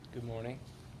Good morning.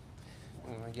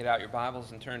 I'm going to get out your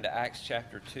Bibles and turn to Acts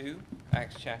chapter 2.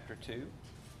 Acts chapter 2.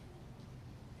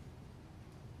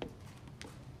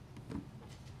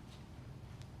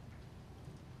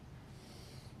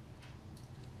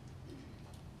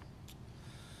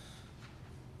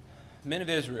 Men of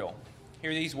Israel,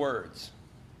 hear these words.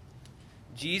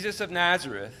 Jesus of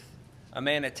Nazareth, a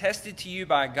man attested to you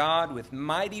by God with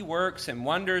mighty works and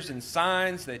wonders and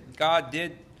signs that God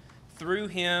did through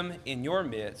him in your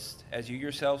midst, as you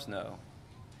yourselves know.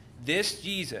 This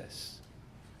Jesus,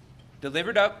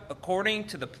 delivered up according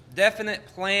to the definite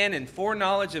plan and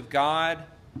foreknowledge of God,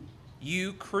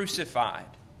 you crucified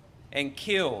and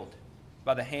killed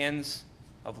by the hands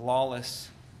of lawless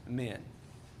men.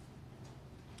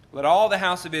 Let all the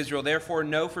house of Israel therefore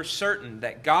know for certain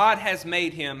that God has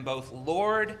made him both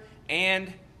Lord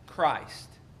and Christ,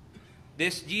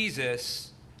 this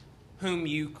Jesus whom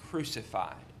you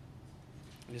crucified.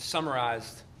 I just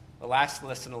summarized the last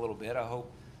lesson a little bit. I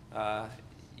hope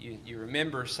you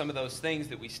remember some of those things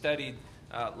that we studied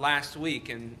last week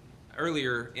and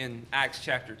earlier in Acts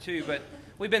chapter 2. But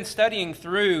we've been studying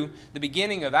through the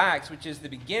beginning of Acts, which is the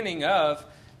beginning of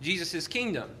Jesus'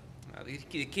 kingdom.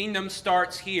 The kingdom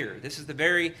starts here. This is the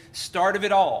very start of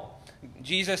it all.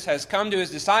 Jesus has come to his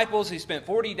disciples. He spent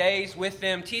 40 days with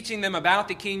them, teaching them about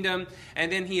the kingdom, and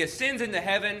then he ascends into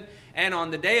heaven. And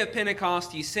on the day of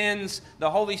Pentecost, he sends the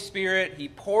Holy Spirit. He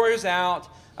pours out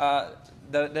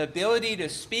the ability to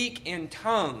speak in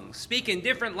tongues, speak in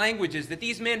different languages that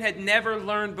these men had never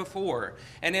learned before.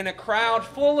 And in a crowd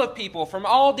full of people from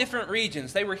all different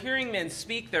regions, they were hearing men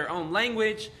speak their own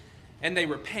language, and they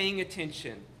were paying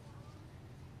attention.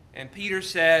 And Peter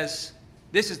says,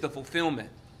 this is the fulfillment.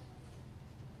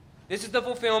 This is the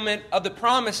fulfillment of the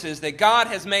promises that God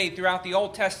has made throughout the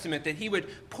Old Testament, that he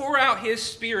would pour out his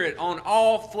Spirit on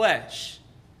all flesh.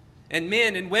 And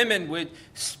men and women would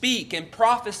speak and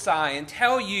prophesy and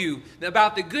tell you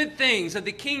about the good things of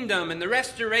the kingdom and the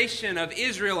restoration of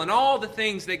Israel and all the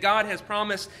things that God has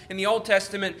promised in the Old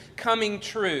Testament coming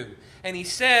true. And he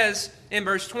says in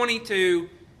verse 22,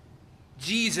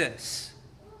 Jesus.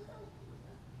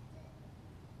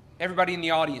 Everybody in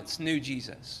the audience knew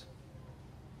Jesus.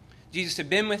 Jesus had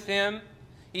been with them.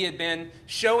 He had been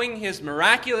showing his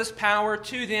miraculous power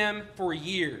to them for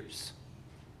years.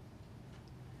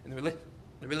 And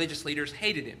the religious leaders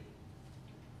hated him.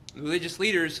 The religious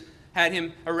leaders had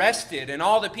him arrested, and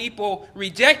all the people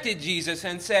rejected Jesus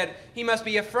and said, he must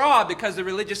be a fraud because the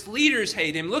religious leaders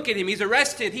hate him. Look at him, he's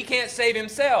arrested, he can't save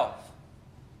himself.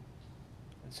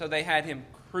 And so they had him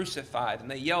crucified,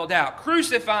 and they yelled out,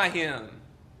 crucify him!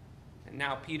 And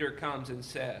now Peter comes and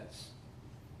says,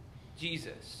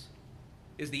 Jesus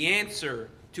is the answer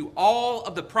to all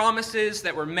of the promises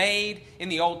that were made in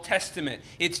the Old Testament.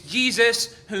 It's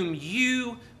Jesus whom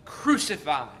you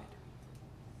crucified.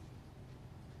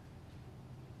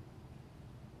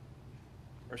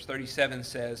 Verse 37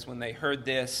 says, when they heard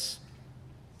this,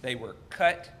 they were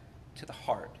cut to the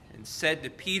heart and said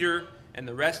to Peter and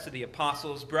the rest of the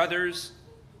apostles, brothers,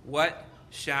 what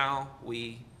shall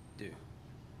we do?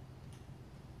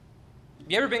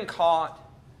 Have you ever been caught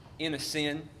in a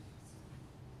sin?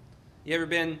 You ever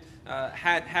been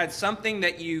had something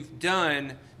that you've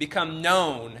done become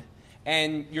known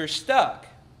and you're stuck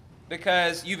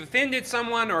because you've offended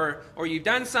someone or you've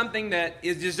done something that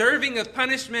is deserving of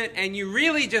punishment and you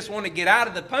really just want to get out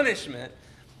of the punishment,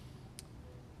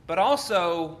 but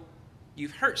also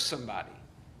you've hurt somebody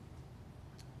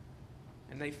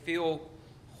and they feel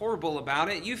horrible about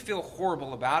it, you feel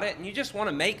horrible about it, and you just want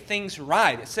to make things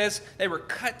right. It says they were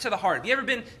cut to the heart. Have you ever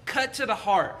been cut to the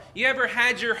heart? You ever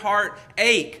had your heart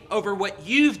ache over what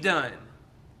you've done?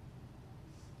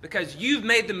 Because you've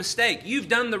made the mistake. You've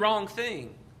done the wrong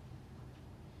thing.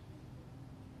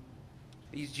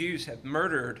 These Jews have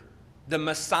murdered the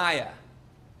Messiah.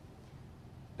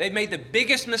 They've made the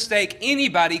biggest mistake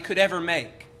anybody could ever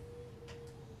make.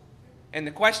 And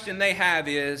the question they have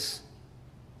is,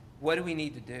 what do we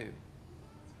need to do?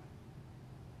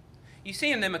 You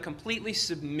see in them a completely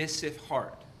submissive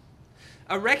heart.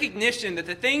 A recognition that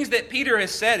the things that Peter has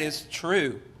said is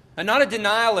true. And not a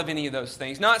denial of any of those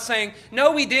things. Not saying,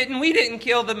 no, we didn't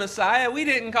kill the Messiah. We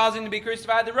didn't cause him to be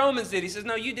crucified. The Romans did. He says,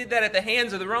 no, you did that at the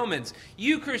hands of the Romans.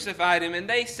 You crucified him. And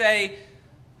they say,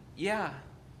 yeah,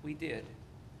 we did.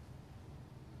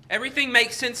 Everything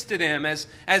makes sense to them as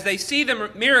they see the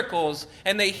miracles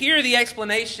and they hear the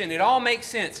explanation. It all makes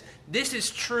sense. This is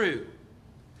true.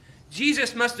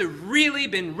 Jesus must have really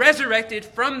been resurrected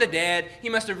from the dead. He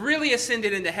must have really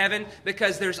ascended into heaven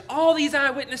because there's all these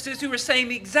eyewitnesses who were saying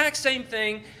the exact same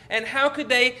thing. And how could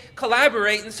they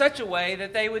collaborate in such a way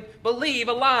that they would believe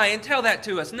a lie and tell that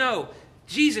to us? No,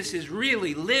 Jesus is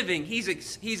really living. He's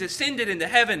ascended into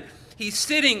heaven. He's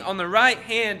sitting on the right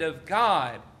hand of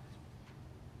God.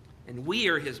 And we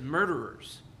are his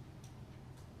murderers.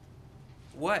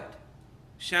 What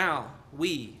shall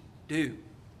we do?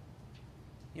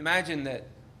 Imagine that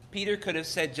Peter could have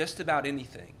said just about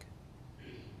anything,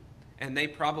 and they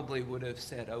probably would have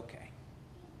said, okay.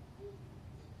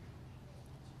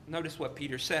 Notice what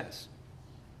Peter says.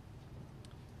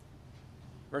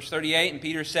 Verse 38, and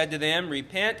Peter said to them,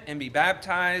 repent and be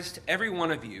baptized, every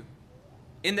one of you,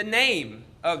 in the name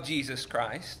of Jesus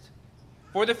Christ,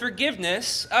 for the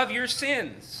forgiveness of your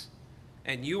sins,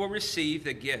 and you will receive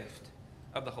the gift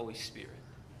of the Holy Spirit.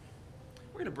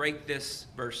 We're going to break this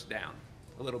verse down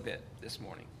a little bit this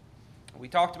morning. We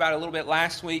talked about it a little bit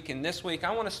last week, and this week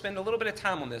I want to spend a little bit of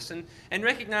time on this and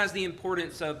recognize the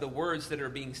importance of the words that are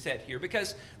being said here.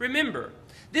 Because remember,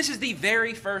 this is the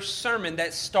very first sermon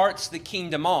that starts the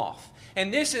kingdom off.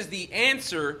 And this is the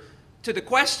answer to the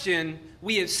question,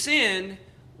 we have sinned,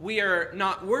 we are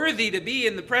not worthy to be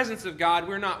in the presence of God,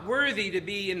 we're not worthy to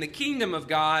be in the kingdom of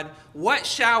God. What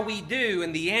shall we do?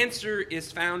 And the answer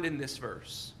is found in this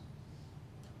verse.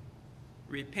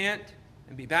 Repent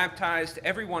and be baptized,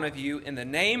 every one of you, in the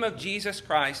name of Jesus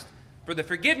Christ for the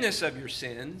forgiveness of your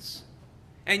sins,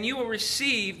 and you will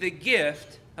receive the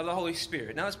gift of the Holy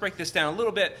Spirit. Now let's break this down a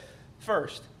little bit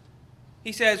first.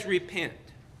 He says, repent.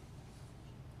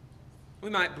 We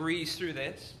might breeze through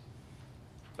this,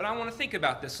 but I want to think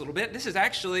about this a little bit. This is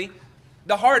actually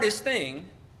the hardest thing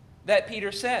that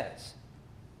Peter says.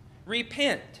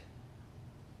 Repent.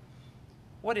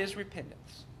 What is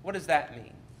repentance? What does that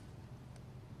mean?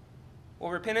 Well,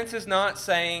 repentance is not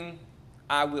saying,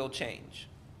 I will change.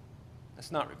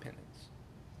 That's not repentance.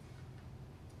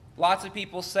 Lots of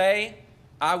people say,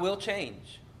 I will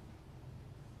change,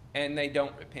 and they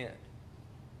don't repent.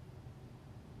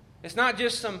 It's not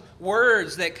just some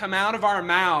words that come out of our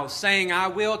mouths saying, I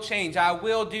will change, I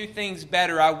will do things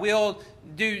better, I will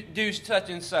do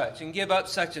such and such, and give up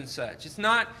such and such. It's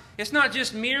not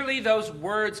just merely those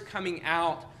words coming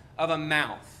out of a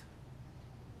mouth,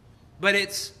 but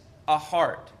it's a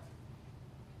heart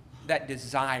that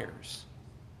desires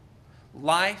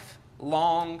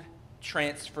lifelong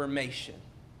transformation.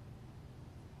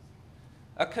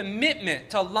 A commitment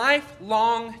to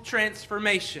lifelong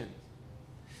transformation.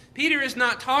 Peter is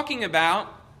not talking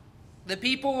about the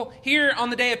people here on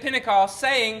the day of Pentecost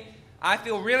saying, I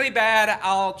feel really bad,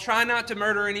 I'll try not to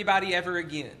murder anybody ever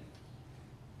again.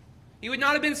 He would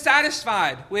not have been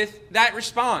satisfied with that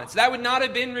response. That would not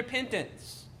have been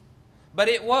repentance. But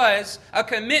it was a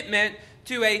commitment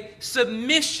to a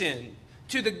submission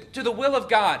to the will of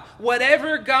God.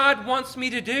 Whatever God wants me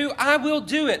to do, I will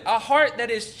do it. A heart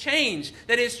that is changed,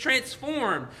 that is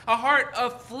transformed. A heart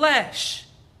of flesh.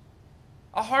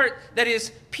 A heart that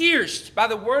is pierced by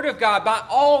the Word of God, by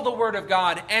all the Word of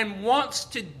God, and wants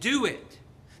to do it.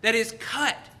 That is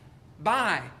cut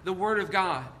by the Word of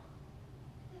God.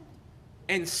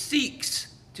 And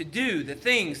seeks to do the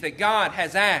things that God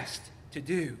has asked to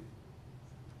do.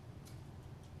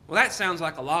 Well, that sounds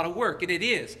like a lot of work, and it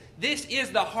is. This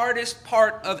is the hardest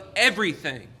part of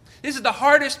everything. This is the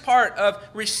hardest part of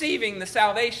receiving the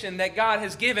salvation that God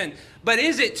has given. But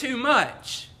is it too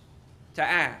much to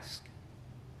ask?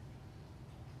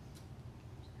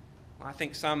 Well, I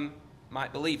think some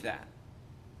might believe that.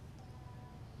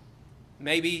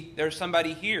 Maybe there's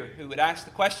somebody here who would ask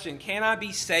the question, can I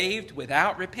be saved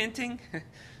without repenting?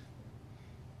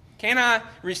 Can I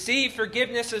receive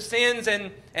forgiveness of sins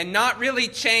and not really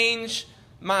change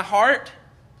my heart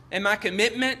and my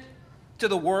commitment to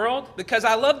the world? Because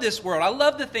I love this world. I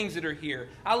love the things that are here.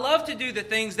 I love to do the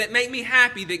things that make me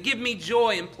happy, that give me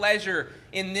joy and pleasure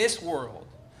in this world.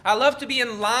 I love to be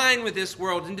in line with this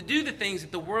world and to do the things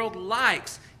that the world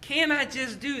likes. Can I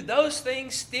just do those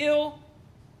things still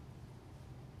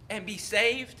and be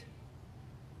saved?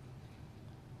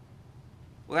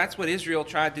 Well, that's what Israel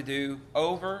tried to do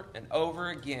over and over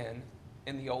again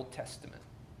in the Old Testament.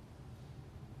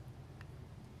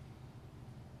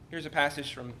 Here's a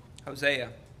passage from Hosea.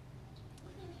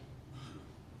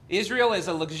 Israel is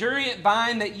a luxuriant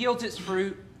vine that yields its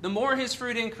fruit. The more his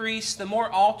fruit increased, the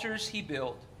more altars he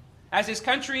built. As his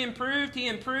country improved, he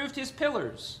improved his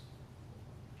pillars.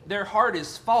 Their heart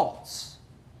is false.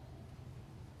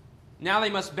 Now they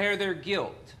must bear their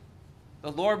guilt.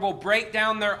 The Lord will break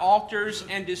down their altars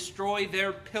and destroy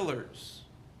their pillars.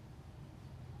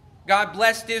 God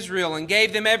blessed Israel and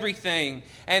gave them everything.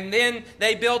 And then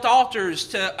they built altars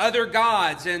to other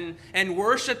gods and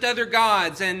worshiped other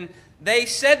gods. And they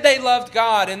said they loved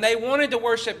God and they wanted to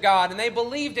worship God and they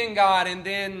believed in God. And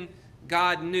then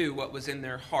God knew what was in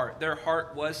their heart. Their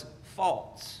heart was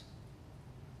false.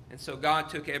 And so God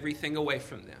took everything away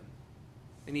from them,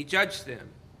 and he judged them.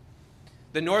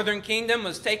 The northern kingdom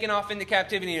was taken off into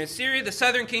captivity in Assyria. The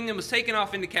southern kingdom was taken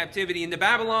off into captivity into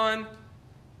Babylon.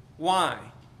 Why?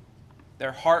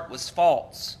 Their heart was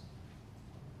false.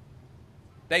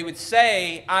 They would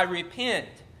say, I repent,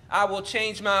 I will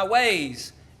change my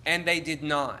ways, and they did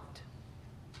not.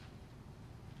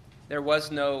 There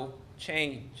was no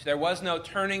change. There was no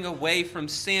turning away from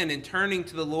sin and turning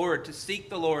to the Lord to seek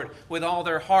the Lord with all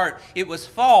their heart. It was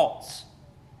false.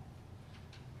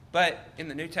 But in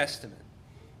the New Testament,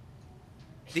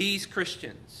 these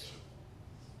Christians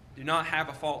do not have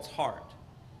a false heart.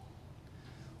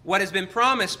 What has been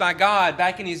promised by God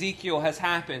back in Ezekiel has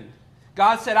happened.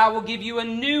 God said, I will give you a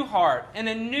new heart, and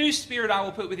a new spirit I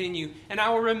will put within you, and I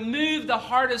will remove the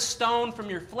heart of stone from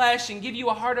your flesh and give you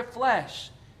a heart of flesh.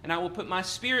 And I will put my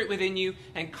spirit within you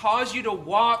and cause you to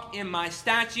walk in my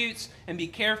statutes and be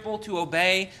careful to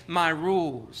obey my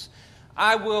rules.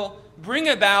 I will bring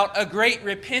about a great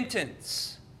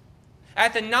repentance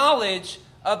at the knowledge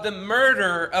of the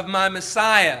murder of my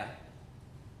Messiah.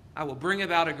 I will bring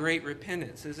about a great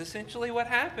repentance is essentially what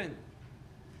happened.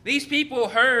 These people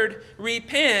heard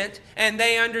repent and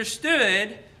they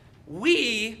understood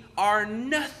we are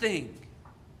nothing.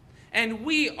 And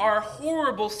we are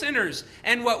horrible sinners.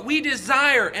 And what we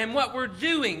desire and what we're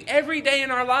doing every day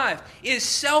in our life is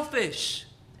selfish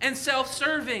and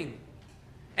self-serving.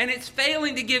 And it's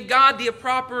failing to give God the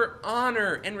proper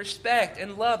honor and respect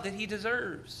and love that he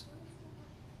deserves.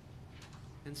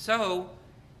 And so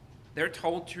they're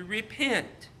told to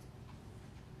repent.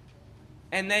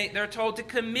 And they're told to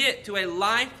commit to a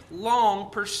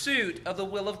lifelong pursuit of the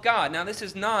will of God. Now, this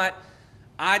is not,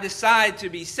 I decide to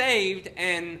be saved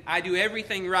and I do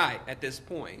everything right at this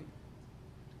point.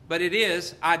 But it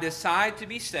is, I decide to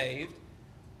be saved.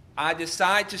 I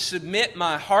decide to submit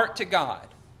my heart to God.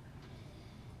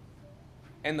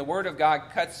 And the Word of God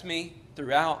cuts me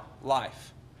throughout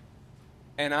life.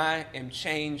 And I am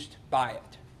changed by it.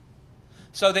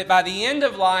 So that by the end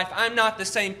of life, I'm not the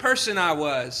same person I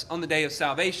was on the day of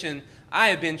salvation. I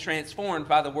have been transformed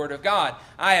by the Word of God.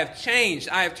 I have changed.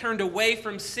 I have turned away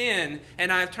from sin,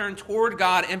 and I have turned toward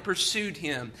God and pursued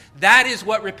Him. That is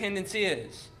what repentance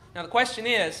is. Now the question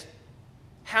is,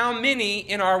 how many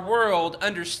in our world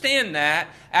understand that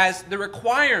as the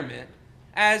requirement,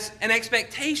 as an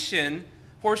expectation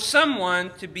for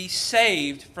someone to be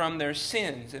saved from their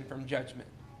sins and from judgment?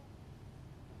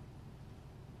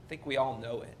 I think we all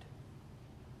know it.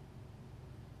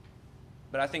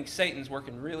 But I think Satan's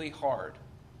working really hard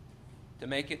to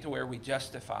make it to where we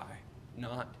justify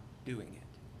not doing it.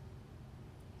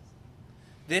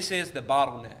 This is the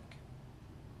bottleneck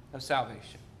of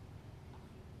salvation.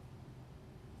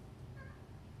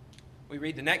 We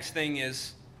read the next thing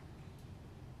is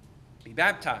be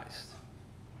baptized.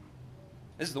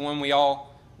 This is the one we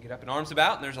all get up in arms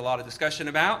about, and there's a lot of discussion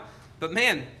about. But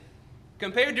man,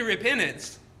 compared to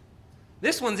repentance,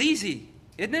 this one's easy,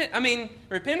 isn't it? I mean,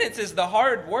 repentance is the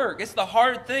hard work. It's the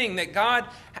hard thing that God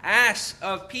asks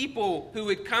of people who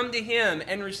would come to Him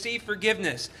and receive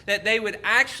forgiveness, that they would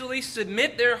actually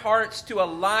submit their hearts to a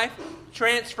life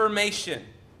transformation,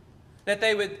 that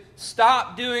they would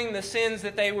stop doing the sins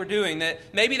that they were doing, that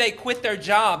maybe they quit their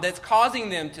job that's causing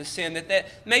them to sin, that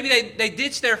maybe they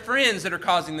ditch their friends that are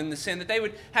causing them to sin, that they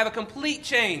would have a complete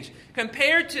change.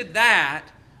 Compared to that,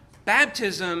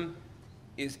 baptism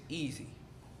is easy.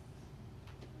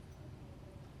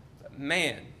 But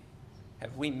man,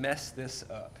 have we messed this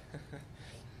up.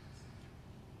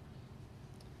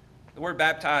 The word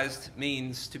baptized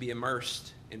means to be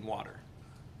immersed in water.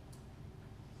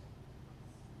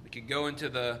 We could go into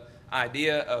the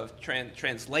idea of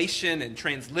translation and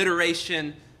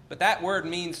transliteration, but that word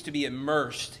means to be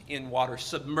immersed in water,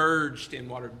 submerged in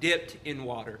water, dipped in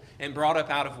water, and brought up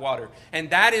out of water. And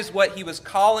that is what he was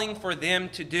calling for them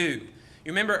to do.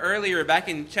 You remember earlier, back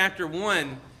in chapter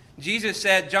 1, Jesus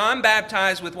said, John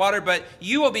baptized with water, but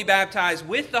you will be baptized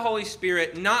with the Holy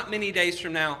Spirit not many days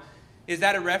from now. Is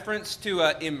that a reference to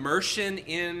immersion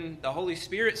in the Holy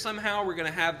Spirit somehow? We're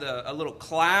going to have a little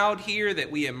cloud here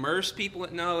that we immerse people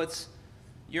in? No,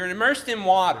 you're immersed in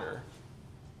water,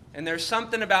 and there's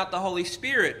something about the Holy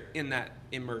Spirit in that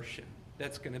immersion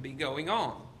that's going to be going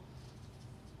on.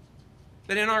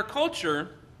 But in our culture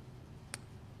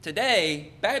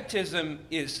today, baptism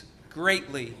is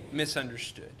greatly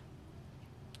misunderstood.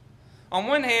 On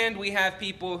one hand, we have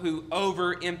people who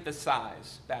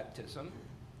overemphasize baptism.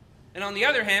 And on the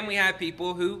other hand, we have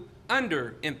people who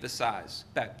underemphasize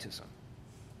baptism.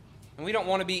 And we don't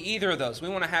want to be either of those. We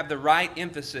want to have the right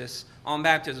emphasis on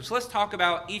baptism. So let's talk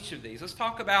about each of these. Let's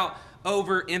talk about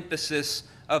overemphasis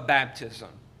of baptism.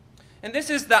 And this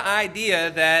is the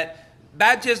idea that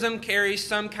baptism carries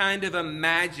some kind of a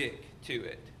magic to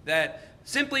it. That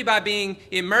simply by being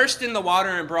immersed in the water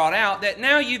and brought out, that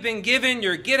now you've been given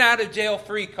your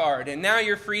get-out-of-jail-free card, and now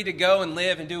you're free to go and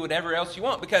live and do whatever else you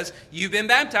want because you've been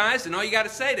baptized, and all you got to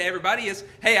say to everybody is,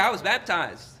 hey, I was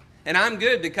baptized, and I'm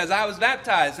good because I was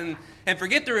baptized. And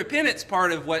forget the repentance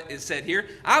part of what is said here.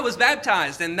 I was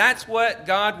baptized, and that's what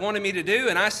God wanted me to do,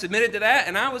 and I submitted to that,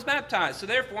 and I was baptized, so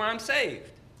therefore I'm saved.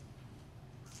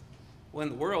 Well,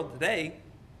 in the world today,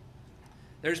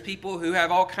 there's people who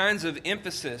have all kinds of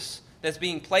emphasis that's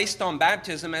being placed on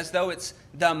baptism as though it's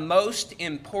the most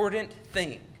important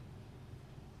thing.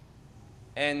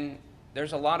 And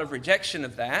there's a lot of rejection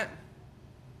of that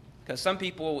because some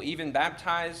people even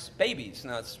baptize babies.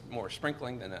 Now, it's more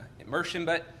sprinkling than an immersion,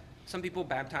 but some people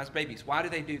baptize babies. Why do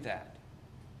they do that?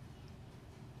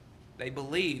 They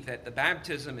believe that the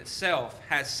baptism itself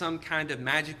has some kind of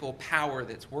magical power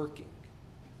that's working.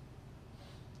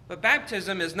 But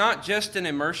baptism is not just an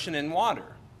immersion in water,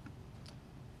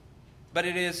 but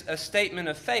it is a statement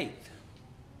of faith.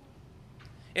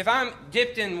 If I'm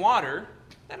dipped in water,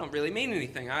 that don't really mean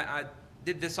anything. I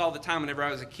did this all the time whenever I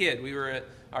was a kid. We were at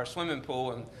our swimming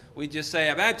pool, and we'd just say,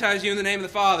 I baptize you in the name of the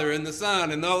Father, and the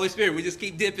Son, and the Holy Spirit. We just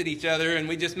keep dipping each other, and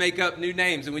we just make up new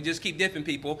names, and we just keep dipping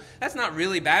people. That's not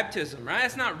really baptism, right?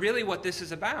 That's not really what this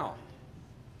is about.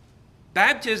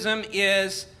 Baptism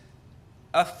is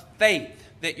a faith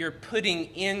that you're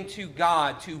putting into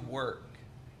God to work.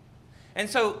 And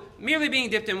so merely being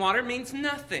dipped in water means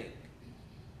nothing.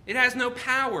 It has no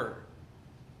power.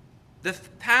 The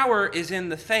power is in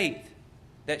the faith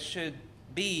that should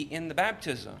be in the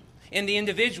baptism, in the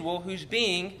individual who's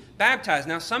being baptized.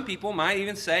 Now, some people might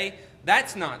even say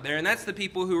that's not there, and that's the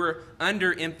people who are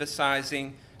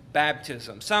underemphasizing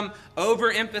baptism. Some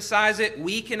overemphasize it.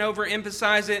 We can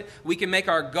overemphasize it. We can make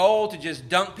our goal to just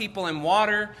dunk people in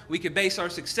water. We could base our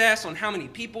success on how many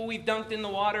people we've dunked in the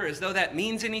water as though that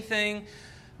means anything.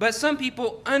 But some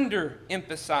people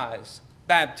underemphasize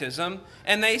baptism,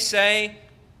 and they say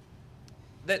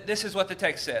that this is what the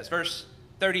text says. Verse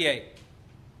 38.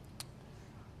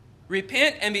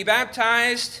 Repent and be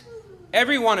baptized,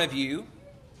 every one of you,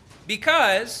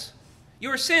 because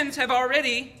your sins have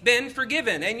already been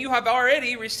forgiven, and you have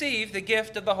already received the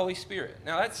gift of the Holy Spirit.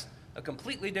 Now, that's a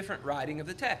completely different writing of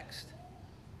the text.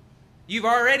 You've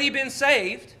already been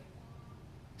saved,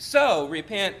 so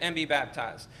repent and be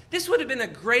baptized. This would have been a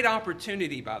great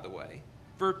opportunity, by the way,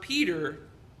 for Peter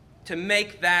to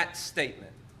make that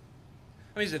statement.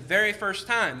 I mean, it's the very first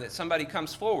time that somebody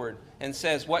comes forward and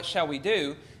says, what shall we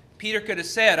do? Peter could have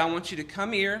said, I want you to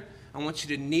come here, I want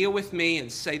you to kneel with me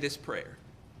and say this prayer.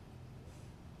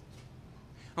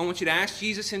 I want you to ask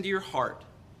Jesus into your heart.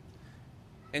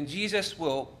 And Jesus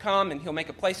will come and he'll make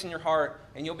a place in your heart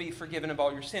and you'll be forgiven of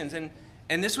all your sins.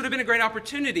 And this would have been a great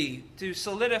opportunity to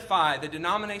solidify the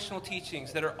denominational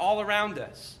teachings that are all around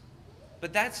us.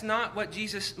 But that's not what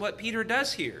Peter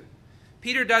does here.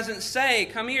 Peter doesn't say,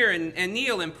 come here and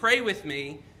kneel and pray with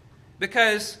me,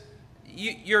 because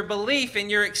your belief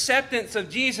and your acceptance of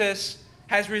Jesus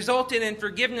has resulted in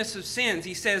forgiveness of sins.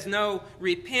 He says, no,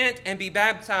 repent and be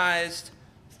baptized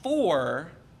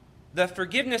for the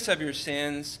forgiveness of your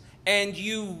sins, and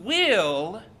you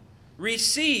will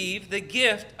receive the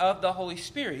gift of the Holy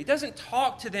Spirit. He doesn't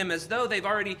talk to them as though they've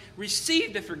already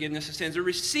received the forgiveness of sins or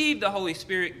received the Holy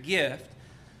Spirit gift,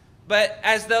 but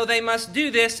as though they must do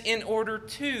this in order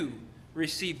to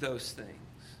receive those things.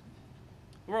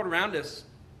 The world around us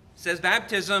says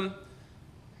baptism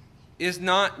is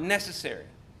not necessary.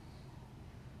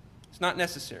 It's not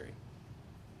necessary.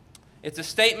 It's a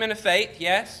statement of faith,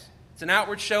 yes. It's an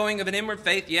outward showing of an inward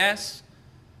faith, yes.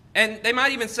 And they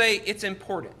might even say it's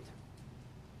important.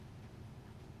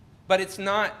 But it's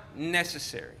not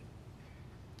necessary.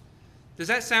 Does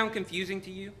that sound confusing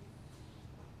to you?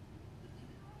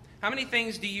 How many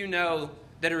things do you know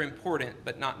that are important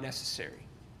but not necessary?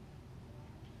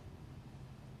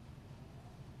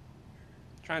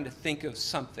 I'm trying to think of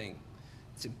something.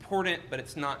 It's important, but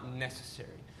it's not necessary.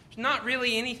 There's not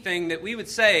really anything that we would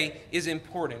say is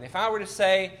important. If I were to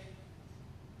say,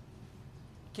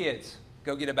 kids,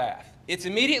 go get a bath, it's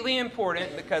immediately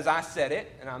important because I said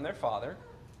it and I'm their father.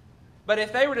 But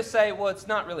if they were to say, well, it's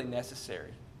not really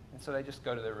necessary, and so they just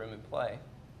go to their room and play.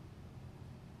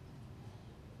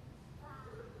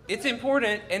 It's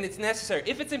important and it's necessary.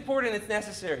 If it's important, it's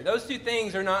necessary. Those two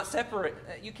things are not separate.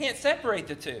 You can't separate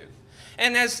the two.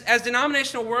 And as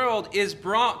denominational world is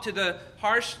brought to the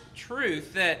harsh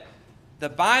truth that the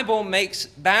Bible makes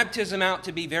baptism out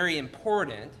to be very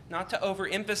important, not to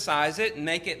overemphasize it and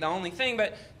make it the only thing,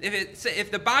 but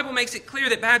if the Bible makes it clear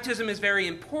that baptism is very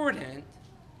important,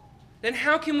 then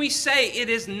how can we say it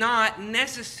is not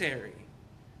necessary?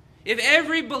 If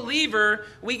every believer,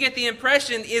 we get the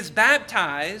impression, is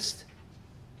baptized,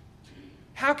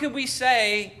 how can we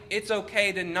say it's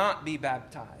okay to not be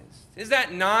baptized? Is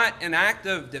that not an act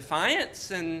of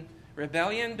defiance and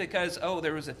rebellion? Because,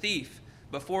 there was a thief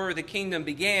before the kingdom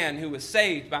began who was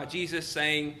saved by Jesus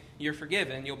saying, "You're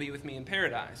forgiven, you'll be with me in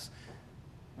paradise."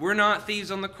 We're not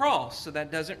thieves on the cross, so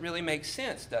that doesn't really make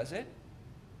sense, does it?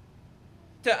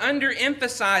 To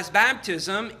underemphasize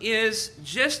baptism is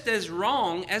just as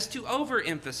wrong as to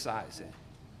overemphasize it.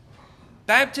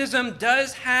 Baptism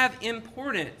does have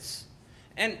importance.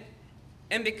 And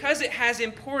because it has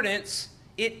importance,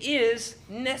 it is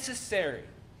necessary.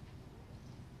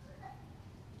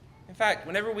 In fact,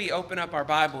 whenever we open up our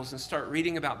Bibles and start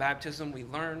reading about baptism, we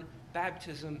learn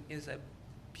baptism is a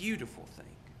beautiful thing.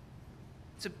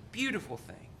 It's a beautiful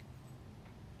thing.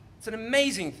 It's an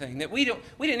amazing thing that we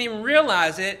didn't even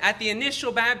realize it at the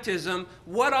initial baptism,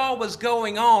 what all was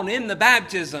going on in the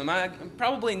baptism.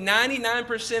 Probably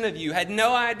 99% of you had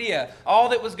no idea all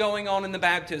that was going on in the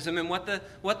baptism and what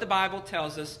the Bible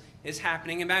tells us is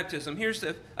happening in baptism. Here's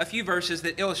a few verses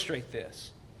that illustrate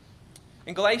this.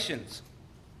 In Galatians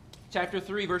chapter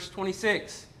 3, verse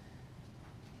 26,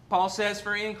 Paul says,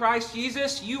 "For in Christ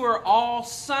Jesus you are all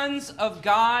sons of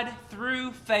God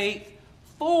through faith,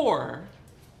 for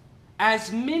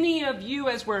as many of you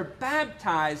as were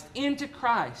baptized into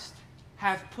Christ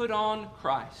have put on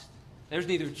Christ." There's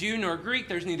neither Jew nor Greek,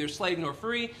 there's neither slave nor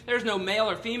free, there's no male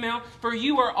or female, for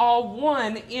you are all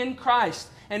one in Christ.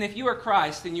 And if you are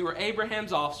Christ, then you are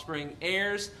Abraham's offspring,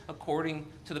 heirs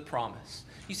according to the promise.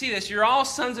 You see this, you're all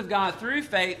sons of God through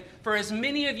faith, for as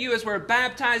many of you as were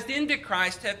baptized into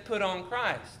Christ have put on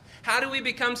Christ. How do we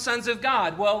become sons of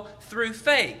God? Well, through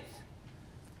faith.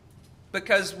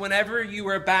 Because whenever you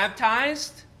were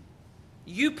baptized,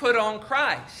 you put on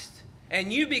Christ.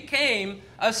 And you became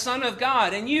a son of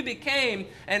God. And you became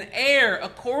an heir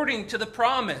according to the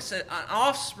promise, an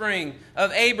offspring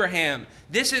of Abraham.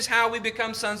 This is how we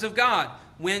become sons of God,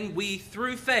 when we,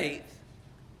 through faith,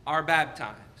 are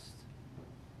baptized.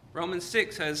 Romans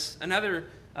 6 has another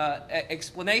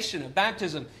explanation of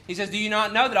baptism. He says, "Do you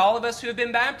not know that all of us who have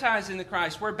been baptized into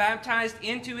Christ were baptized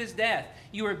into His death?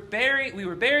 We were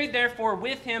buried therefore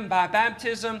with Him by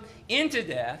baptism into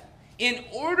death, in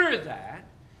order that,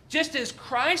 just as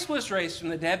Christ was raised from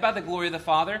the dead by the glory of the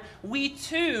Father, we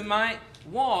too might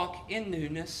walk in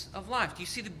newness of life." Do you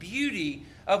see the beauty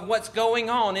of what's going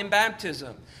on in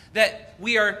baptism? That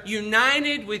we are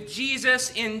united with Jesus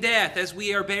in death as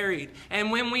we are buried. And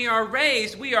when we are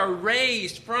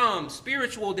raised from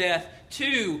spiritual death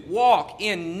to walk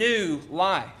in new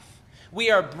life.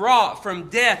 We are brought from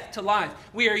death to life.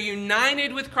 We are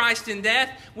united with Christ in death.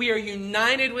 We are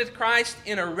united with Christ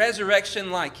in a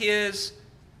resurrection like His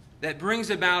that brings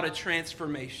about a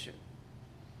transformation.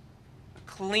 A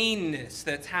cleanness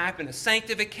that's happened, a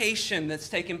sanctification that's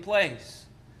taken place.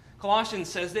 Colossians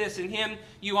says this, "In Him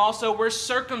you also were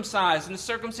circumcised, and the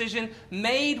circumcision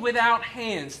made without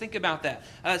hands." Think about that.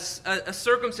 A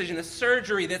circumcision, a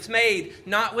surgery that's made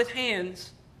not with hands,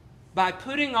 by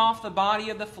putting off the body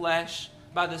of the flesh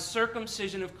by the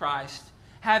circumcision of Christ,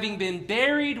 having been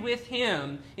buried with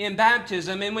Him in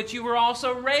baptism, in which you were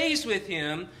also raised with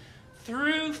Him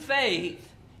through faith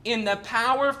in the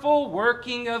powerful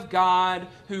working of God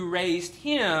who raised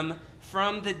Him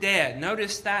from the dead.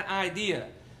 Notice that idea.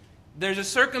 There's a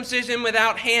circumcision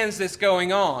without hands that's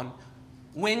going on.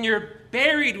 When you're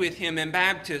buried with Him in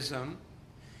baptism,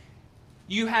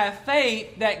 you have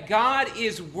faith that God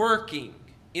is working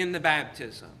in the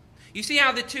baptism. You see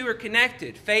how the two are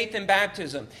connected, faith and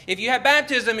baptism. If you have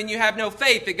baptism and you have no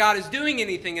faith that God is doing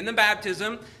anything in the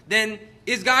baptism, then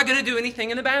is God going to do anything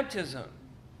in the baptism?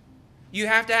 You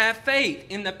have to have faith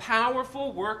in the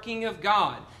powerful working of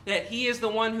God, that He is the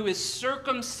one who is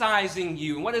circumcising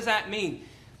you. And what does that mean?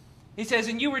 He says,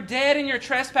 "And you were dead in your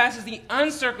trespasses, the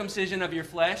uncircumcision of your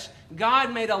flesh,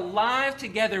 God made alive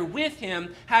together with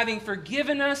Him, having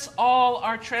forgiven us all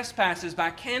our trespasses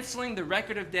by canceling the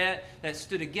record of debt that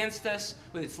stood against us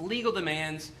with its legal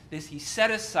demands. This He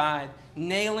set aside,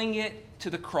 nailing it to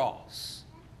the cross."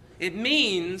 It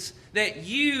means that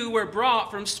you were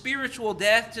brought from spiritual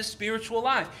death to spiritual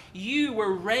life. You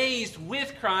were raised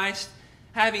with Christ,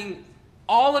 having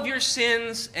all of your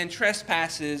sins and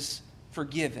trespasses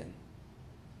forgiven.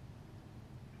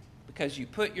 Because you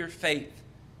put your faith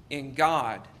in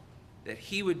God, that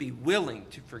He would be willing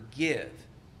to forgive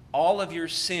all of your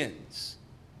sins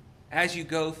as you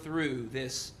go through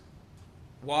this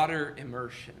water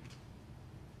immersion.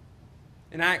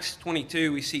 In Acts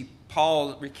 22, we see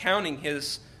Paul recounting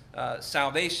his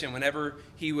salvation, whenever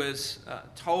he was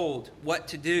told what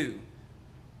to do.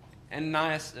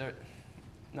 Ananias,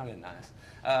 not Ananias,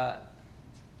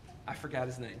 I forgot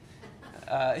his name.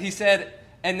 He said,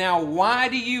 "And now why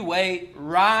do you wait?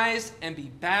 Rise and be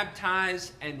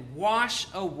baptized and wash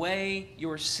away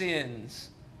your sins,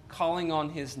 calling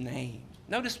on his name."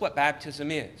 Notice what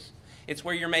baptism is. It's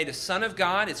where you're made a son of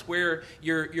God. It's where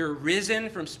you're risen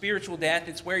from spiritual death.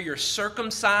 It's where you're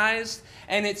circumcised.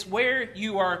 And it's where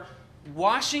you are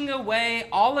washing away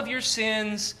all of your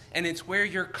sins. And it's where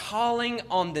you're calling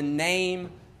on the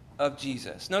name of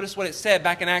Jesus. Notice what it said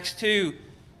back in Acts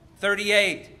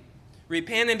 2:38.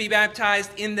 Repent and be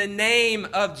baptized in the name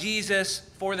of Jesus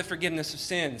for the forgiveness of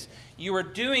sins. You are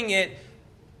doing it.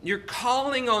 You're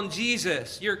calling on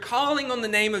Jesus. You're calling on the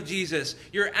name of Jesus.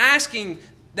 You're asking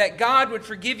that God would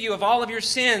forgive you of all of your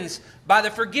sins by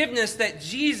the forgiveness that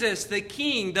Jesus, the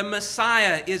King, the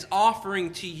Messiah, is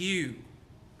offering to you.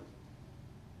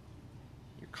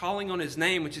 You're calling on his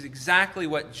name, which is exactly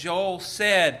what Joel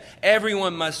said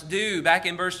everyone must do back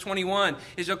in verse 21.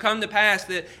 It shall come to pass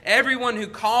that everyone who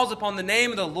calls upon the name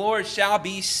of the Lord shall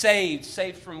be saved.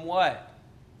 Saved from what?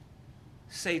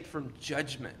 Saved from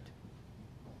judgment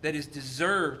that is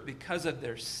deserved because of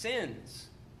their sins.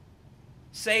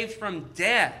 Saved from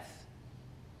death.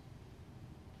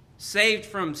 Saved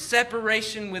from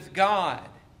separation with God.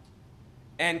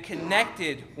 And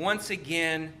connected once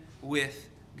again with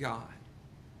God.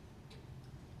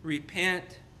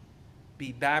 Repent,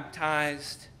 be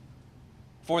baptized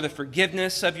for the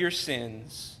forgiveness of your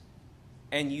sins,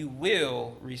 and you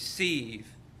will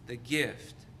receive the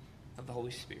gift of the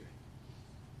Holy Spirit.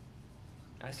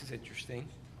 This is interesting.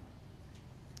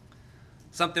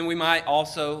 Something we might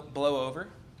also blow over.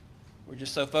 We're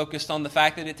just so focused on the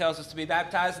fact that it tells us to be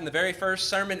baptized in the very first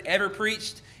sermon ever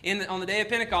preached on the day of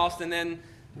Pentecost, and then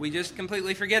we just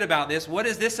completely forget about this. What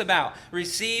is this about?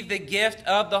 Receive the gift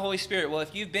of the Holy Spirit. Well,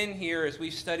 if you've been here as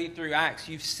we've studied through Acts,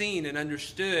 you've seen and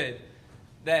understood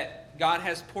that God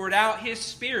has poured out his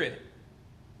Spirit.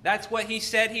 That's what he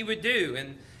said he would do.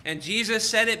 And Jesus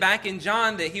said it back in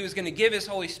John that he was going to give his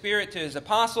Holy Spirit to his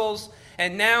apostles.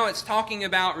 And now it's talking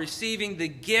about receiving the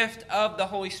gift of the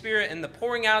Holy Spirit, and the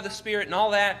pouring out of the Spirit and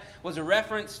all that was a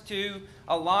reference to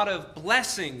a lot of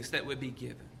blessings that would be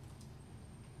given.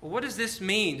 Well, what does this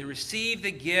mean, to receive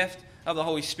the gift of the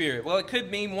Holy Spirit? Well, it could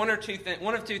mean one of two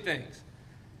things.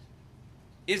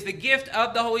 Is the gift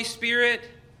of the Holy Spirit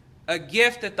a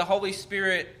gift that the Holy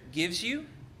Spirit gives you?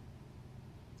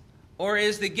 Or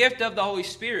is the gift of the Holy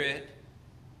Spirit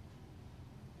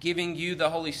giving you the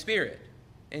Holy Spirit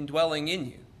and dwelling in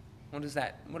you?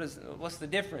 What's the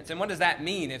difference? And what does that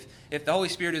mean if the Holy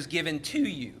Spirit is given to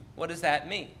you? What does that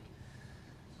mean?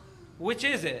 Which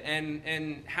is it?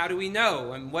 And how do we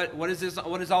know? And what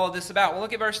is all of this about? Well,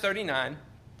 look at verse 39.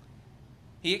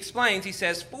 He explains, he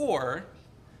says, "For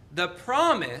the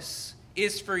promise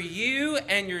is for you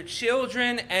and your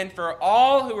children and for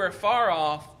all who are far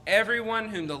off, everyone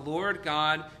whom the Lord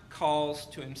God calls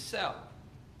to himself."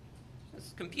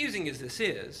 As confusing as this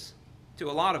is to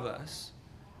a lot of us,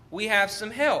 we have some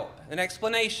help, an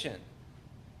explanation.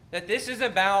 That this is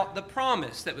about the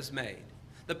promise that was made.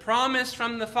 The promise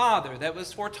from the Father that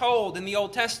was foretold in the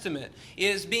Old Testament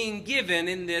is being given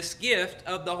in this gift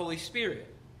of the Holy Spirit.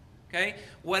 Okay?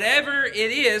 Whatever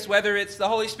it is, whether it's the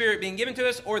Holy Spirit being given to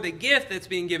us or the gift that's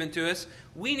being given to us,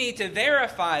 we need to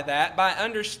verify that by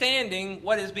understanding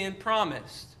what is being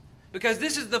promised. Because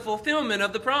this is the fulfillment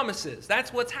of the promises.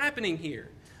 That's what's happening here.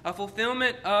 A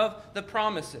fulfillment of the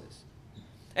promises.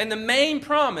 And the main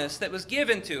promise that was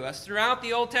given to us throughout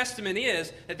the Old Testament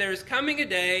is that there is coming a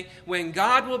day when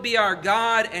God will be our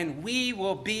God and we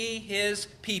will be his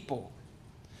people.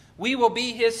 We will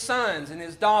be his sons and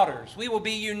his daughters. We will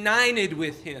be united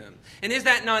with him. And is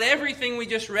that not everything we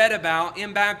just read about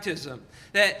in baptism?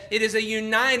 That it is a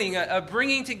uniting, a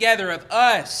bringing together of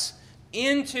us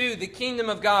into the kingdom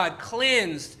of God,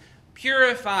 cleansed,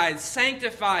 purified,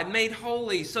 sanctified, made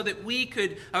holy, so that we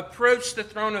could approach the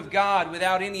throne of God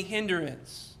without any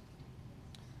hindrance.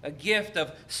 A gift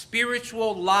of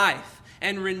spiritual life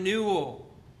and renewal,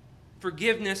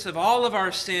 forgiveness of all of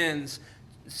our sins,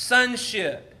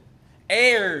 sonship,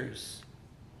 heirs,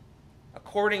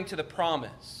 according to the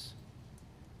promise.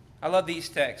 I love these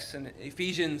texts. In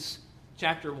Ephesians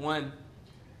chapter 1, it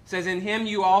says, "In him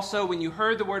you also, when you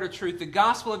heard the word of truth, the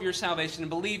gospel of your salvation, and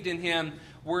believed in him,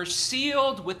 were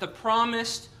sealed with the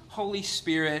promised Holy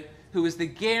Spirit, who is the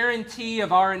guarantee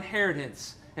of our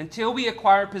inheritance, until we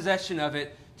acquire possession of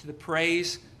it to the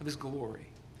praise of his glory."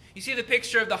 You see the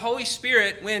picture of the Holy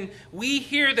Spirit when we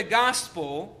hear the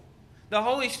gospel, the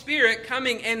Holy Spirit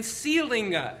coming and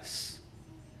sealing us.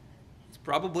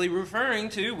 probably referring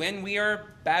to when we are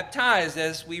baptized,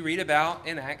 as we read about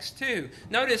in Acts 2.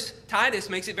 Notice Titus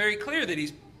makes it very clear that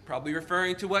he's probably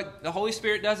referring to what the Holy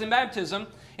Spirit does in baptism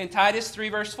in Titus 3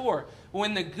 verse 4.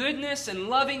 When the goodness and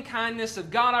loving kindness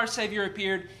of God our Savior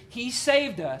appeared, He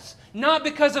saved us, not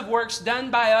because of works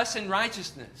done by us in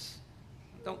righteousness.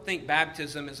 Don't think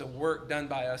baptism is a work done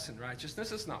by us in righteousness.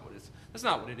 That's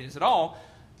not what it is at all.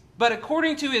 But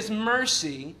according to His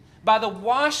mercy, by the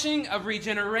washing of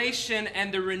regeneration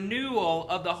and the renewal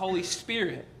of the Holy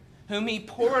Spirit, whom He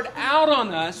poured out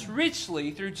on us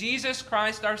richly through Jesus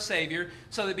Christ our Savior,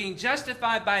 so that being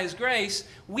justified by His grace,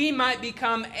 we might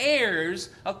become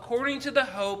heirs according to the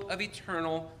hope of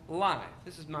eternal life.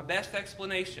 This is my best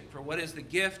explanation for what is the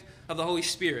gift of the Holy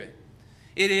Spirit.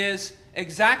 It is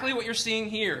exactly what you're seeing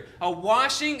here: a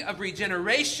washing of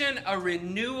regeneration, a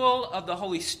renewal of the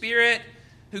Holy Spirit,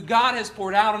 who God has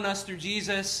poured out on us through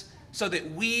Jesus, so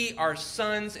that we are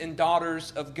sons and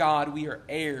daughters of God. We are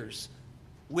heirs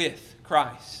with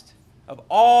Christ of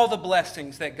all the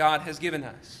blessings that God has given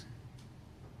us.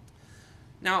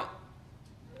 Now,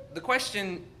 the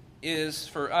question is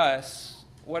for us,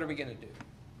 what are we going to do?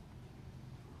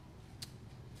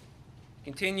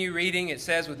 Continue reading. It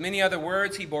says, with many other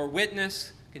words He bore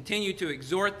witness, continued to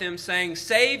exhort them, saying,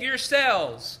 save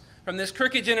yourselves from this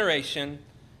crooked generation.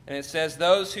 And it says,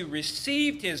 those who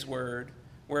received His word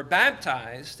were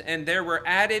baptized, and there were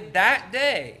added that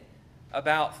day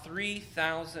about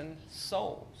 3,000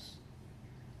 souls.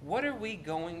 What are we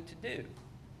going to do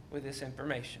with this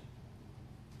information?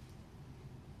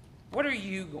 What are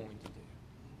you going to do?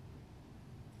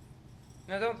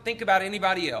 Now, don't think about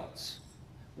anybody else.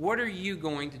 What are you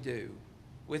going to do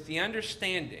with the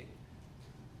understanding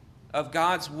of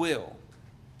God's will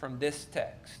from this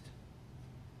text?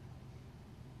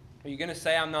 Are you going to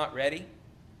say, I'm not ready?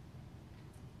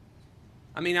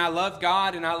 I mean, I love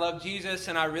God and I love Jesus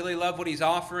and I really love what He's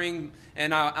offering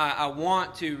and I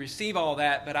want to receive all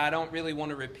that, but I don't really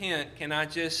want to repent. Can I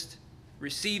just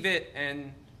receive it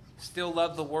and still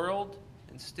love the world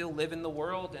and still live in the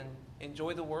world and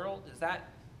enjoy the world? Is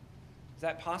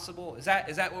that possible? Is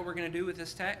that what we're going to do with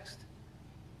this text?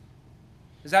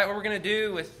 Is that what we're going to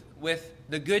do with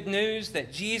the good news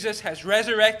that Jesus has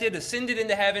resurrected, ascended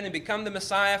into heaven, and become the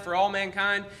Messiah for all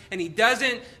mankind? And He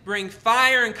doesn't bring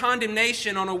fire and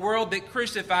condemnation on a world that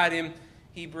crucified Him.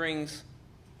 He brings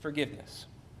forgiveness.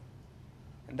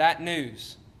 And that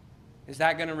news, is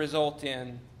that going to result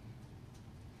in,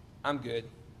 I'm good?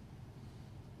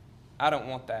 I don't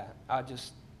want that. I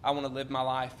want to live my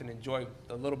life and enjoy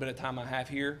the little bit of time I have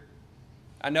here.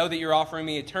 I know that you're offering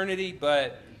me eternity,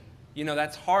 but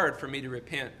that's hard for me to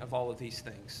repent of all of these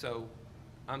things. So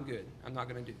I'm good. I'm not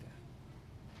going to do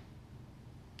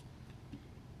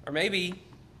that. Or maybe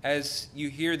as you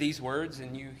hear these words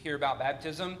and you hear about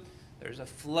baptism, there's a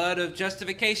flood of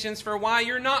justifications for why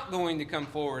you're not going to come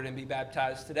forward and be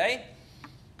baptized today.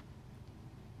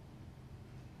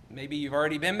 Maybe you've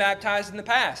already been baptized in the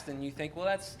past and you think, well,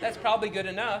 that's probably good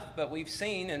enough, but we've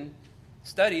seen and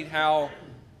studied how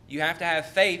you have to have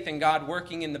faith in God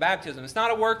working in the baptism. It's not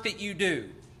a work that you do.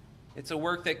 It's a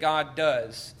work that God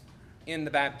does in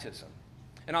the baptism.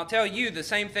 And I'll tell you the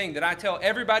same thing that I tell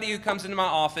everybody who comes into my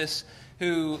office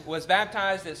who was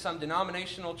baptized at some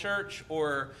denominational church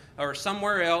or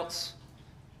somewhere else.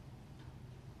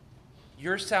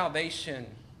 Your salvation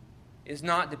is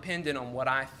not dependent on what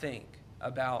I think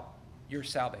about your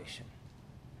salvation.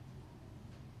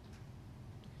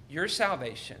 Your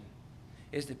salvation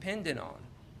is dependent on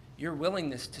your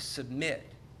willingness to submit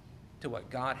to what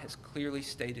God has clearly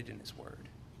stated in His Word.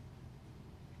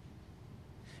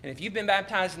 And if you've been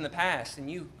baptized in the past and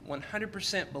you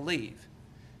 100% believe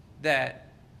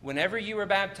that whenever you were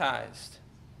baptized,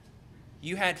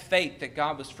 you had faith that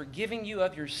God was forgiving you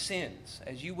of your sins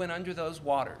as you went under those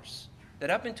waters,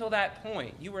 that up until that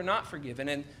point you were not forgiven,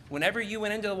 and whenever you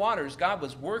went into the waters, God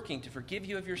was working to forgive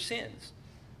you of your sins,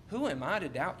 who am I to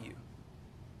doubt you?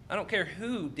 I don't care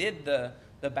who did the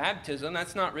baptism.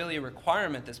 That's not really a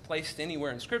requirement that's placed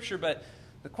anywhere in Scripture, but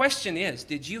the question is,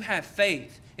 did you have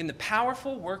faith in the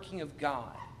powerful working of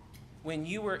God when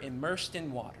you were immersed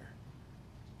in water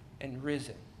and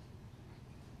risen?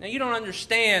 Now, you don't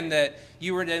understand that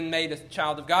you were then made a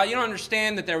child of God. You don't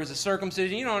understand that there was a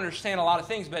circumcision. You don't understand a lot of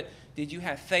things, but did you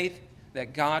have faith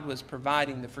that God was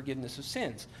providing the forgiveness of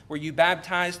sins? Were you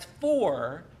baptized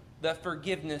for the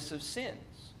forgiveness of sins?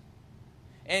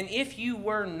 And if you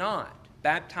were not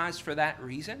baptized for that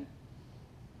reason,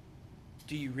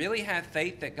 do you really have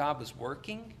faith that God was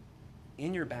working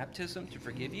in your baptism to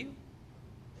forgive you?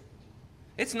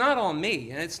 It's not on me,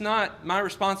 and it's not my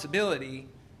responsibility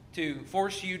to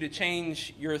force you to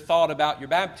change your thought about your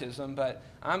baptism, but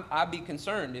I'd be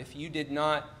concerned if you did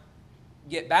not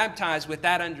get baptized with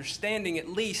that understanding, at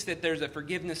least that there's a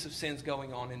forgiveness of sins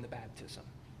going on in the baptism.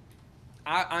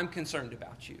 I'm concerned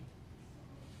about you.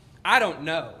 I don't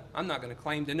know. I'm not going to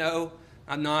claim to know.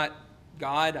 I'm not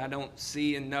God. I don't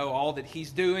see and know all that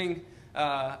He's doing.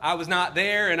 I was not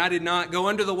there, and I did not go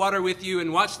under the water with you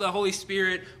and watch the Holy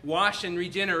Spirit wash and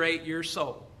regenerate your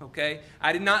soul. Okay?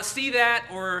 I did not see that,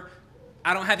 or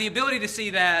I don't have the ability to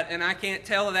see that, and I can't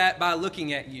tell that by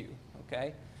looking at you.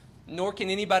 Okay? Nor can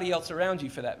anybody else around you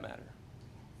for that matter.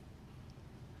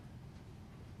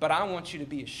 But I want you to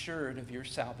be assured of your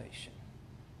salvation.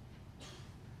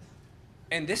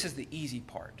 And this is the easy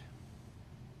part.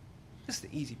 This is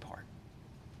the easy part.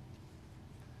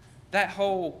 That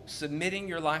whole submitting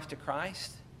your life to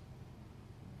Christ,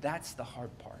 that's the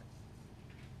hard part.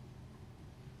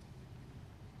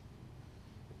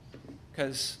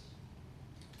 Because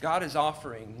God is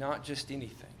offering not just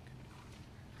anything.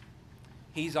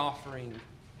 He's offering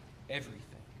everything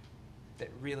that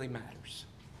really matters.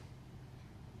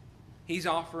 He's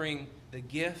offering the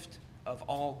gift of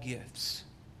all gifts,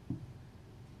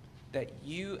 that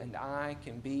you and I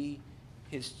can be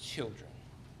His children,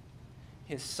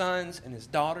 His sons and His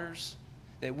daughters,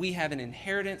 that we have an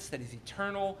inheritance that is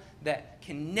eternal, that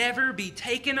can never be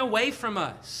taken away from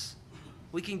us.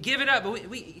 We can give it up, but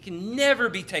it can never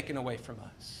be taken away from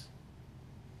us.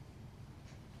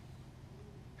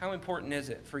 How important is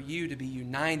it for you to be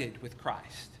united with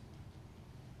Christ?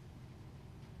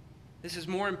 This is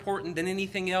more important than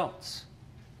anything else.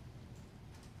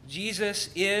 Jesus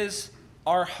is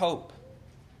our hope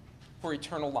for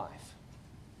eternal life.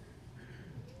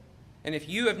 And if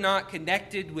you have not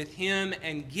connected with Him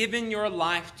and given your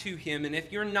life to Him, and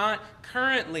if you're not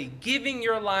currently giving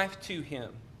your life to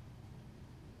Him,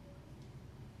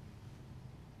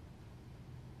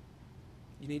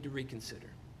 you need to reconsider.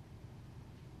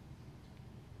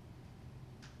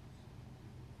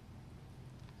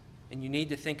 And you need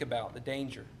to think about the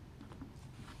danger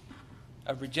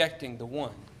of rejecting the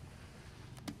one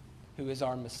who is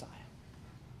our Messiah.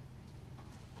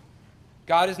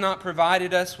 God has not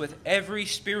provided us with every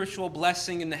spiritual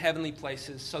blessing in the heavenly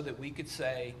places so that we could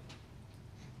say,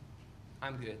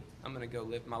 I'm good. I'm going to go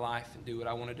live my life and do what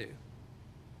I want to do.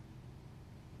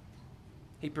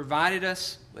 He provided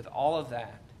us with all of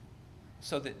that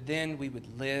so that then we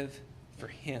would live for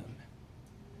Him.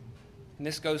 And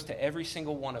this goes to every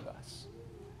single one of us.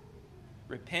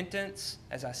 Repentance,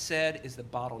 as I said, is the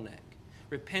bottleneck.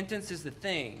 Repentance is the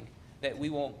thing that we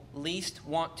will least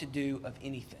want to do of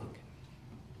anything.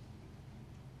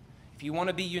 If you want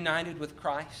to be united with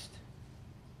Christ,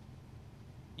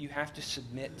 you have to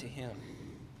submit to Him.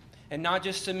 And not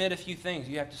just submit a few things.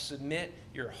 You have to submit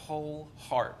your whole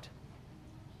heart.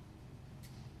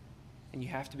 And you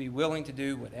have to be willing to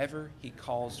do whatever He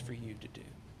calls for you to do.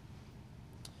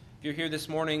 If you're here this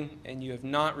morning and you have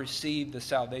not received the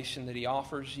salvation that He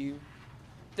offers you,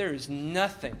 there is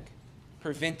nothing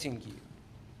preventing you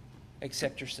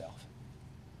except yourself.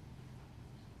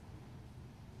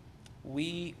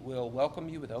 We will welcome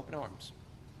you with open arms.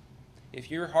 If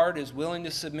your heart is willing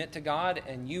to submit to God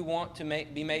and you want to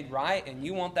be made right and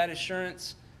you want that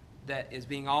assurance that is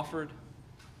being offered,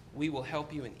 we will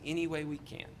help you in any way we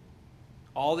can.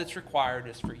 All that's required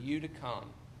is for you to come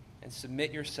and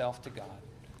submit yourself to God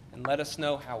and let us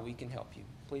know how we can help you.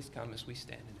 Please come as we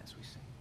stand and as we sing.